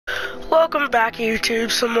Welcome back,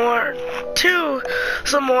 YouTube. Some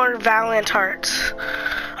more Valiant Hearts.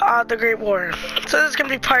 The Great War. So this is gonna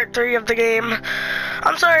be part 3 of the game.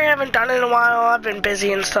 I'm sorry I haven't done it in a while. I've been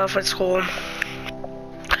busy and stuff at school.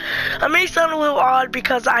 I may sound a little odd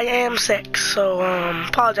because I am sick, so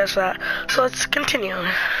apologize for that. So let's continue.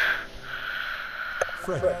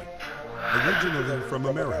 Freddy, originally from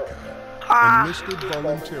America, enlisted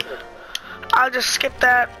volunteer. I'll just skip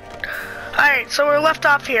that. Alright, so we're left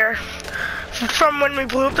off here from when we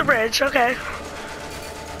blew up the bridge. Okay.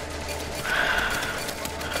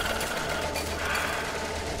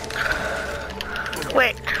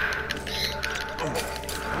 Wait.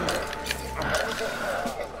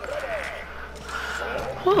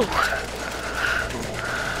 Woo.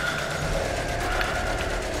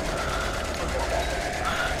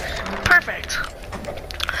 Perfect.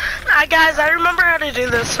 Guys, I remember how to do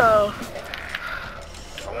this, so.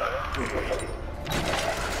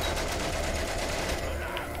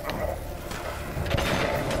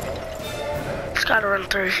 Just gotta run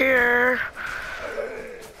through here.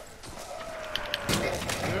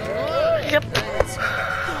 Yep.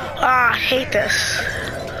 I hate this.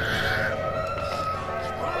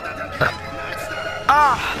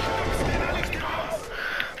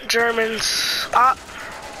 Germans.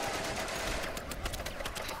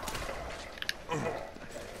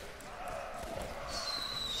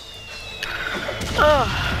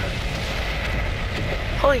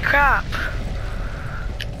 Holy crap.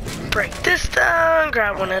 Break this down,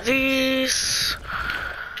 grab one of these.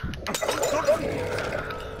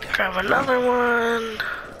 Grab another one.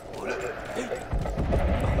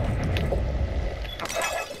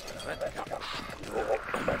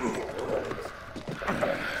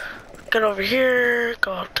 Get over here,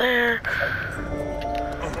 go up there.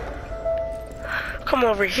 Come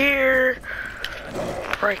over here.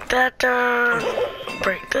 Break that down.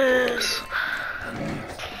 Break this.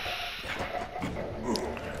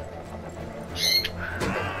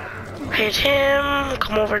 Hit him,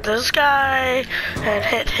 come over to this guy, and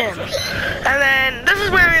hit him. And then, this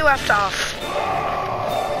is where we left off.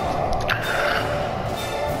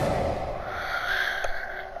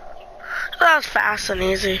 That was fast and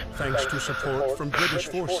easy. Thanks to support from British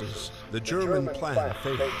forces, the German plan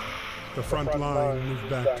failed. The front line moved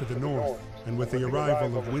back to the north, and with the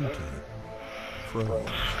arrival of winter, froze.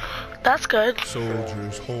 That's good.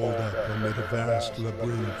 Soldiers holed up amid a vast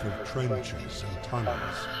labyrinth of trenches and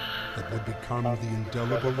tunnels that would become the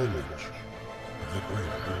indelible image of the Great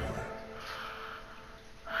War.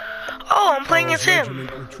 Oh, I'm playing as him. The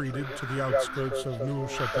regiment retreated to the outskirts of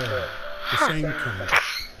Neuchâtel, the same camp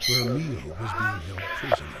where Emile was being held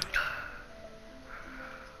prisoner.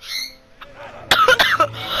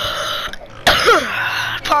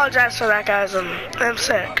 Apologize for that, guys. I'm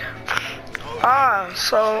sick.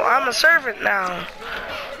 So I'm a servant now.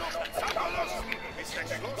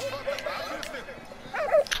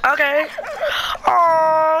 Okay.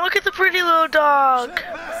 Oh, look at the pretty little dog.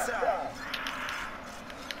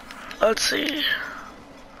 Let's see.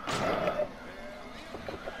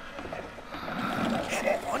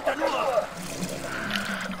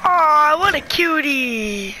 Oh, what a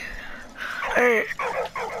cutie. Alright.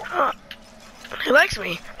 He likes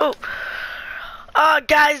me. Oh.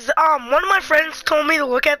 Guys, one of my friends told me to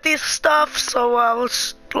look at this stuff, so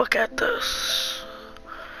let's look at this.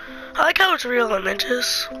 I like how it's real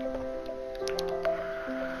images.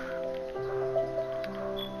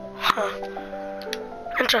 Huh.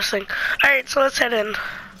 Interesting. Alright, so let's head in.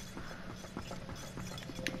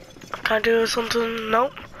 Can I do something?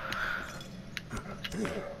 Nope.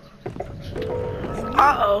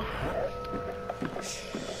 Uh-oh.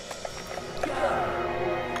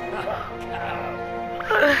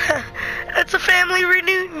 It's a family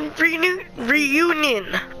reunion.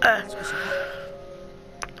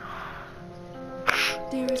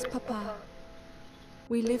 Dearest Papa,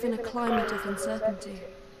 we live in a climate of uncertainty.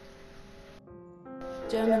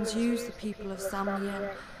 Germans use the people of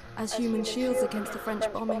Valiant as human shields against the French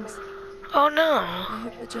bombings. Oh no. I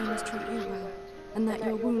hope the Germans treat you well, and that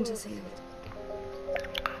your wound is healed.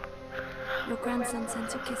 Your grandson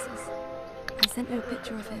sent you kisses. I sent you a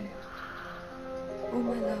picture of him. All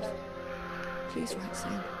my love. Please write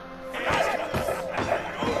soon.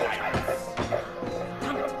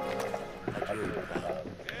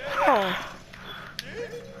 Oh.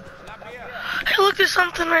 Hey, look, there's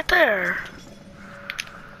something right there.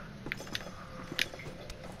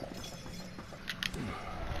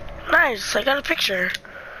 Nice, I got a picture.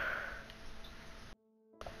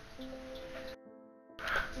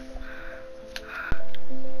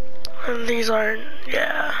 And these aren't,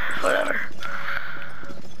 yeah, whatever.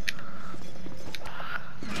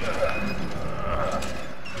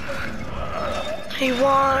 He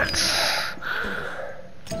wants...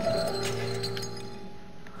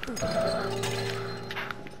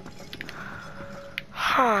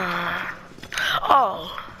 Huh.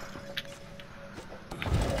 Oh.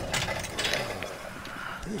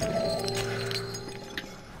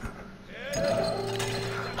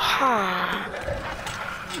 Huh.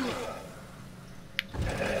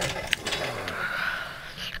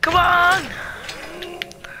 Come on!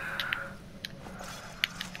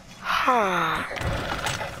 Huh.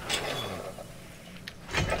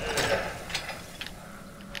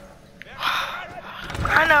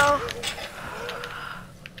 I know.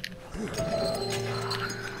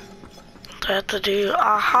 I have to do,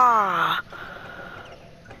 aha.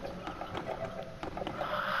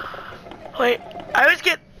 Wait, I always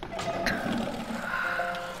get,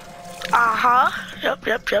 aha. Yep.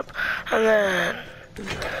 And then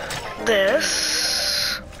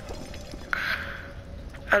this.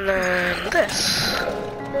 And then this.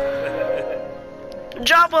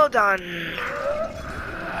 Job well done.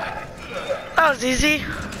 That was easy.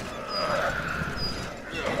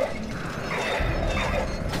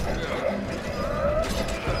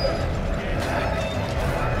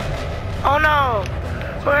 Oh no!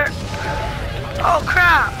 Where? Oh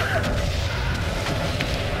crap!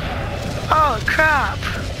 Oh crap!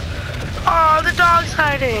 Oh, the dog's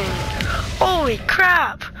hiding! Holy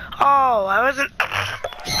crap! Oh, I wasn't...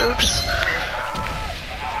 Oops.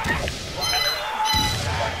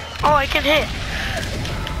 Oh, I can hit.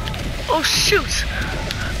 Oh shoot!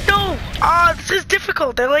 No! Ah, this is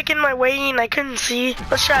difficult. They're like in my way and I couldn't see.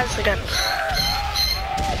 Let's try this again.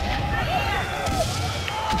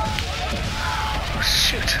 Oh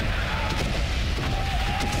shoot.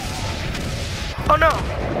 Oh no!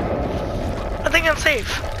 I think I'm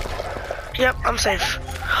safe. Yep, I'm safe.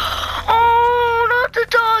 Oh, not the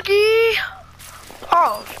doggy!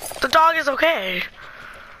 Oh, the dog is okay.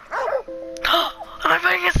 Am I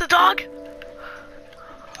playing against the dog?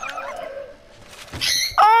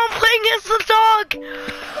 Oh, I'm playing against the dog!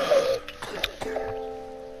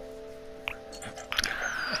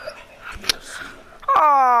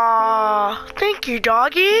 Aww, thank you,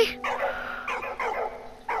 doggy.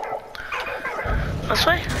 This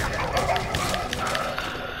way?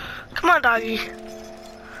 Come on, doggy.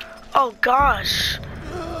 Oh gosh.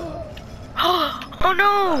 Oh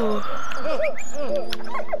no!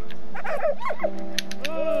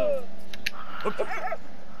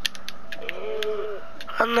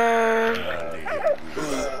 And then...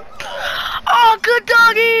 Oh, good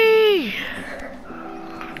doggy!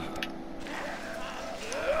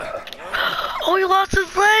 Oh, he lost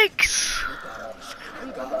his legs!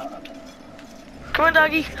 Come on,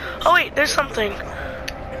 doggy. Oh wait, there's something.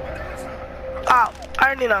 Oh, I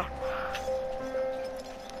already know.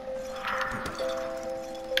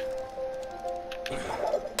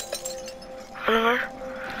 Anywhere?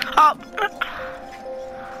 Oh!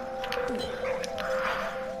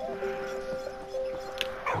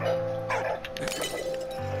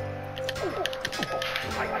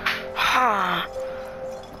 Huh.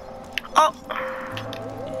 Oh!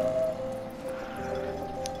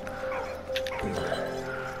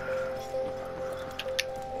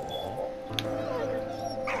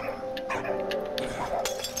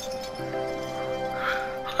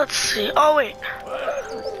 Let's see. Oh, wait.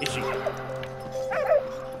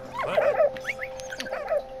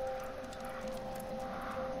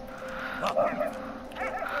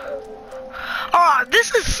 Oh,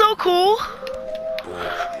 this is so cool.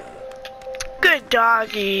 Good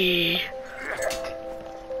doggy.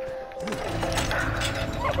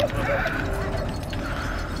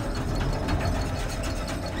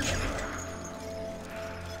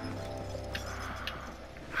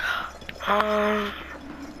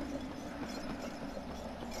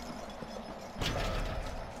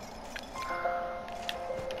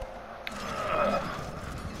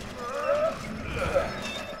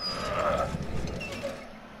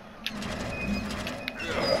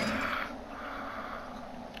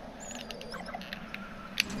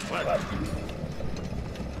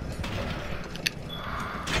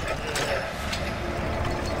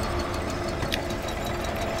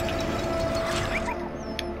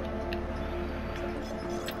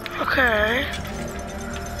 Okay.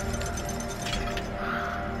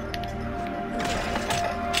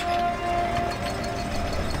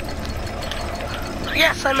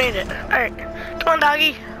 Yes, I made it. Alright. Come on,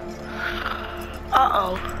 doggy.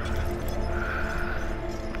 Uh-oh.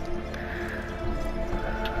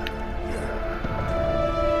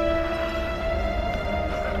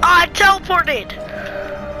 I teleported!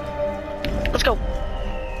 Let's go.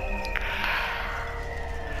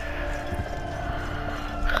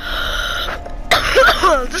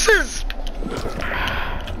 This is...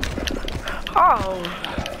 Oh.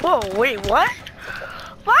 Whoa, wait, what?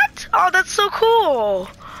 What? Oh, that's so cool.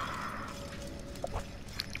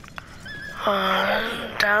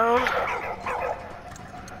 Down.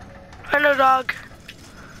 I know, dog.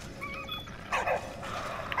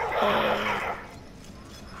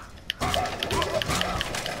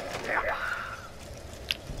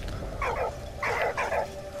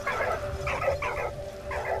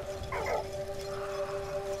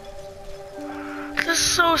 This is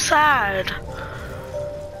so sad.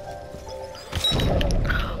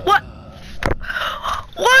 What?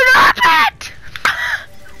 What happened?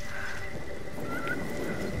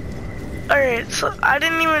 Alright, so I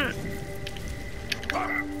didn't even...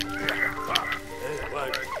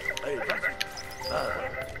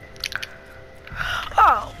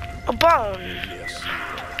 Oh, a bone.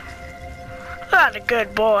 Not a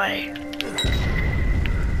good boy.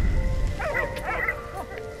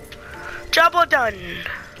 Job well done.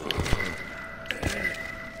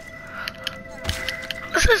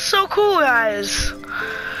 This is so cool, guys.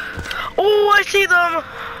 Oh, I see them.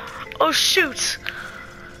 Oh, shoot.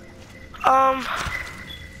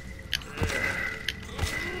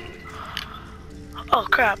 Oh,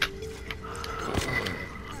 crap.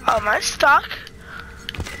 Oh, am I stuck?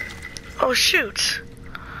 Oh, shoot.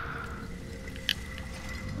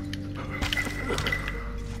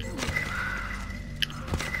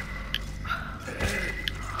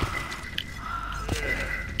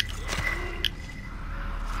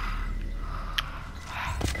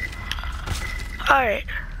 Alright.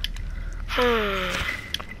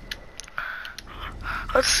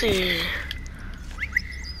 Let's see.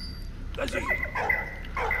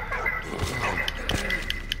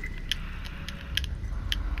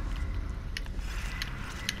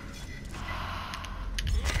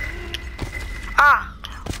 Ah!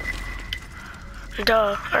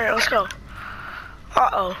 Duh. Alright, let's go.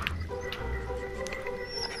 Uh-oh.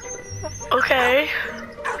 Okay.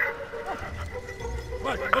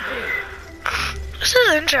 This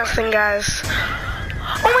is interesting, guys.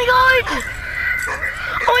 Oh my god!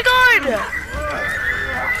 Oh my god!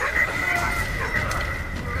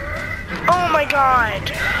 Oh my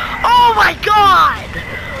god! Oh my god!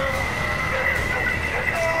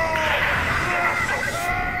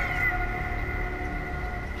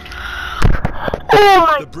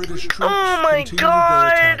 Oh my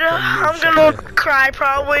god! I'm gonna cry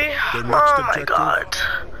probably. Oh my god.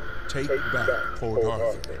 Take back Port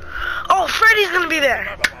Arthur. Oh, Freddy's gonna be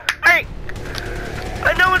there. Alright.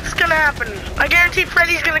 I know what's gonna happen. I guarantee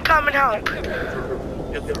Freddy's gonna come and help.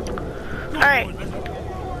 Alright.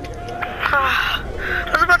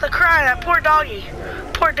 I was about to cry, that poor doggy.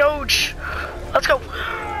 Poor Doge. Let's go.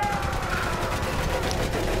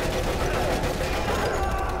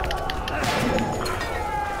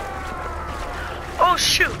 Oh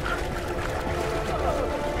shoot.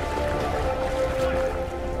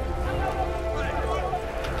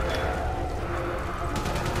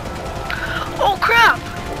 Oh crap!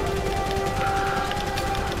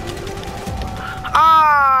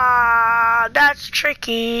 Ah, that's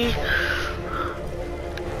tricky.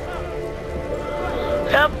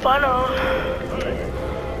 Yep, I know.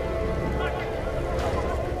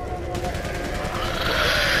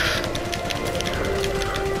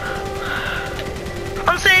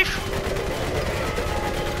 I'm safe.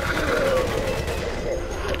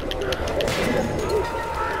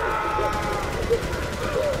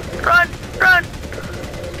 Run, run.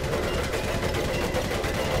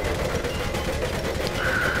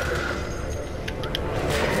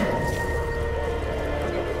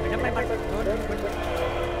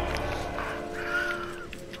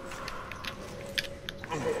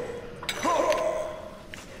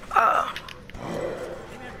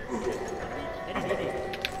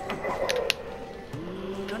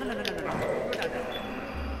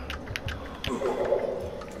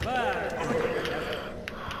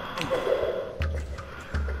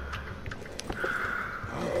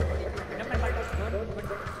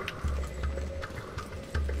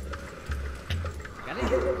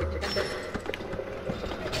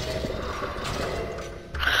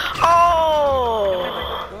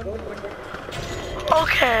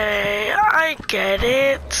 Okay, I get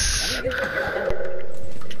it.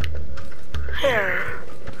 Here.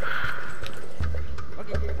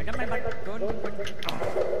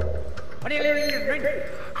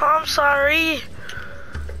 Oh, I'm sorry.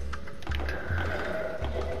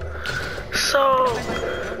 So,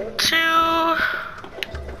 2.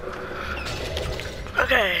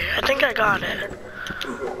 Okay, I think I got it.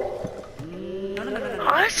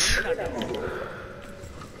 What?